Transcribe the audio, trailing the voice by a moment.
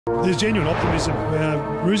There's genuine optimism.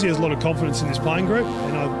 Ruzi has a lot of confidence in this playing group,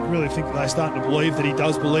 and I really think that they're starting to believe that he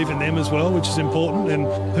does believe in them as well, which is important, and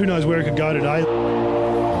who knows where it could go today.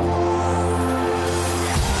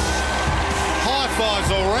 High fives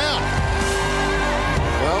all round.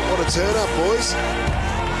 Well, what a turn-up, boys.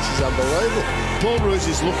 This is unbelievable. Paul Ruzi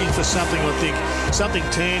is looking for something, I think, something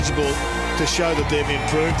tangible to show that they've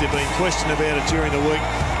improved. They've been questioned about it during the week.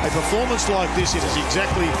 A performance like this is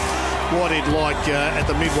exactly what he'd like at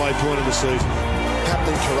the midway point of the season.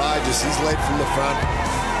 Captain courageous, he's led from the front.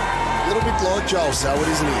 A little bit like Joel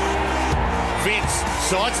Selwood, isn't he? Vince,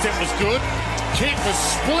 sidestep was good. Kick was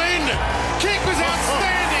splendid. Kick was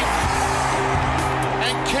outstanding.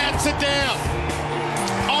 And Cats are down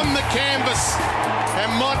on the canvas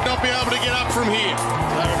and might not be able to get up from here.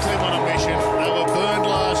 They were a team on a mission. They were burned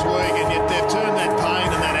last week, and yet they've turned that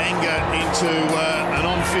pain and that anger into an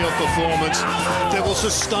on-field performance that will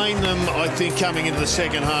sustain them, I think, coming into the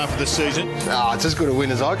second half of the season. Oh, it's as good a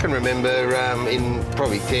win as I can remember in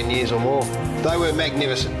probably 10 years or more. They were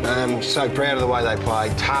magnificent. So proud of the way they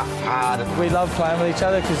played. Tough, hard. We love playing with each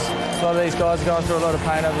other because a lot of these guys are going through a lot of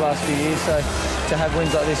pain over the last few years, so to have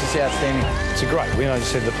wins like this is outstanding. It's a great win. I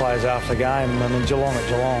just said to the players after the game, I mean, Geelong at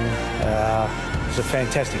Geelong, it's a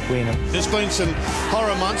fantastic win. There's been some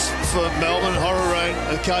horror months for Melbourne, horror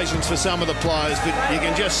occasions for some of the players, but you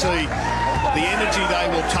can just see the energy they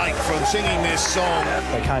will take from singing this song.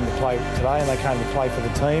 They came to play today and they came to play for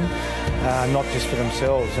the team, not just for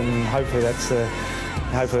themselves, and hopefully that's the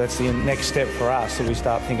next step for us, that we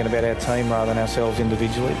start thinking about our team rather than ourselves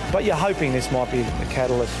individually. But you're hoping this might be a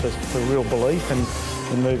catalyst for real belief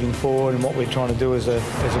and moving forward and what we're trying to do as a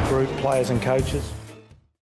group, players and coaches.